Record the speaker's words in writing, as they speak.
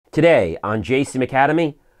Today on JCM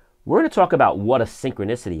Academy, we're going to talk about what a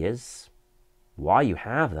synchronicity is, why you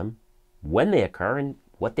have them, when they occur, and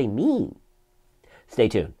what they mean. Stay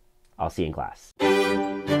tuned. I'll see you in class.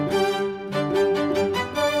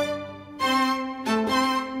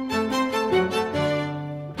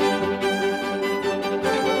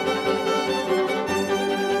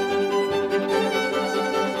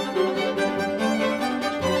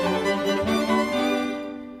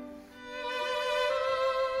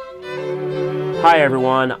 Hi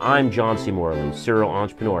everyone, I'm John C. Morley, serial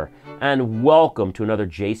entrepreneur, and welcome to another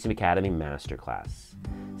JCM Academy Masterclass.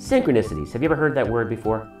 Synchronicities, have you ever heard that word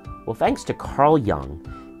before? Well, thanks to Carl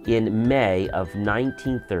Jung, in May of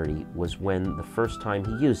 1930 was when the first time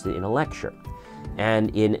he used it in a lecture. And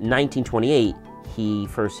in 1928, he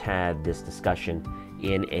first had this discussion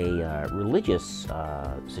in a religious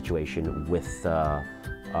situation with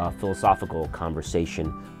a philosophical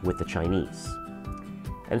conversation with the Chinese.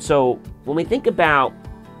 And so when we think about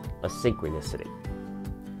a synchronicity,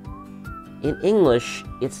 in English,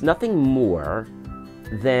 it's nothing more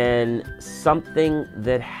than something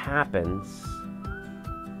that happens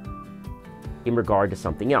in regard to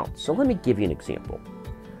something else. So let me give you an example.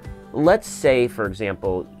 Let's say, for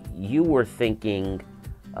example, you were thinking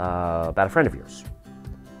about a friend of yours,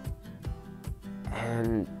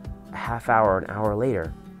 and a half hour, an hour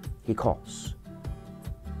later, he calls.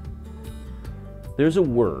 There's a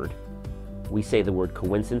word, we say the word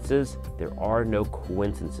coincidences. There are no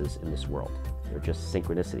coincidences in this world. They're just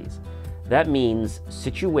synchronicities. That means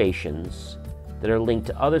situations that are linked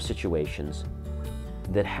to other situations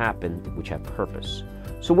that happen which have purpose.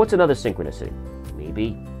 So what's another synchronicity?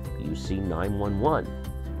 Maybe you see 911.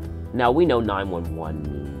 Now we know 911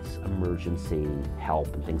 means emergency,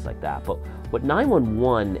 help, and things like that. But what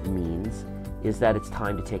 911 means is that it's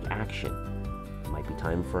time to take action. It might be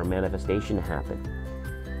time for a manifestation to happen.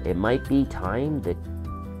 It might be time that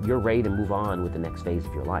you're ready to move on with the next phase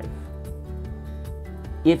of your life.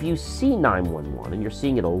 If you see 911 and you're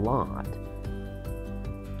seeing it a lot,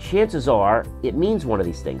 chances are it means one of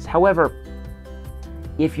these things. However,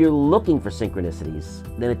 if you're looking for synchronicities,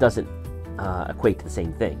 then it doesn't equate to the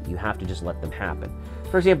same thing. You have to just let them happen.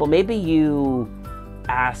 For example, maybe you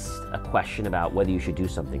asked a question about whether you should do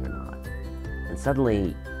something or not, and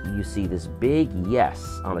suddenly you see this big yes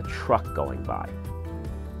on a truck going by.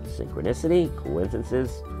 Synchronicity?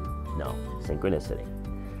 Coincidences? No, synchronicity.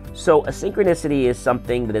 So a synchronicity is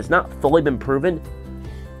something that has not fully been proven,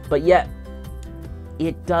 but yet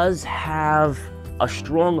it does have a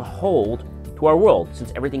strong hold to our world,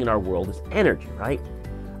 since everything in our world is energy, right?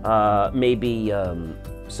 Maybe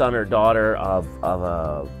son or daughter of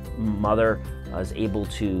a mother is able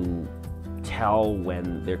to tell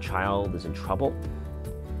when their child is in trouble,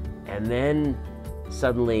 and then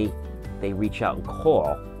suddenly they reach out and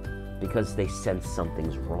call because they sense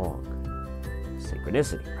something's wrong.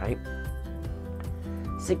 Synchronicity, right?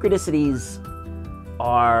 Synchronicities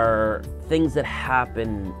are things that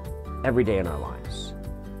happen every day in our lives.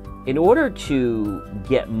 In order to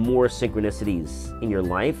get more synchronicities in your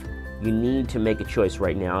life, you need to make a choice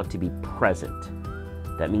right now to be present.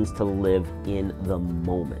 That means to live in the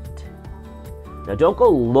moment. Now, don't go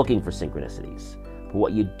looking for synchronicities, but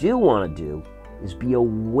what you do want to do is be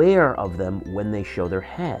aware of them when they show their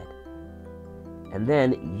head. And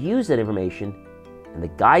then use that information and the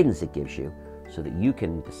guidance it gives you so that you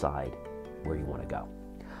can decide where you want to go.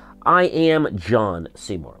 I am John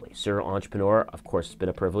C. Morley, serial entrepreneur. Of course, it's been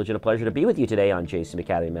a privilege and a pleasure to be with you today on JCM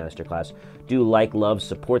Academy Masterclass. Do like, love,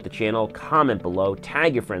 support the channel, comment below,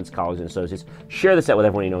 tag your friends, colleagues, and associates, share this out with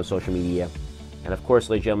everyone you know on social media. And of course,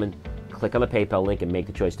 ladies and gentlemen, click on the PayPal link and make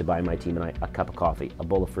the choice to buy my team and I a cup of coffee, a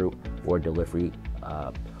bowl of fruit, or delivery,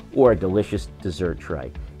 or a delicious dessert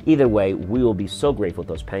tray. Either way, we will be so grateful with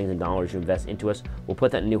those pennies and dollars you invest into us. We'll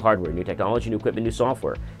put that in new hardware, new technology, new equipment, new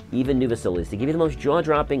software, even new facilities to give you the most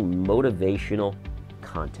jaw-dropping motivational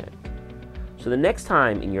content. So the next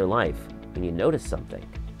time in your life when you notice something,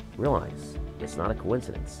 realize it's not a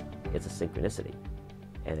coincidence, it's a synchronicity.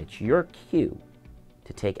 And it's your cue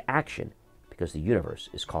to take action because the universe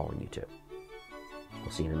is calling you to. We'll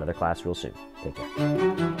see you in another class real soon. Take care.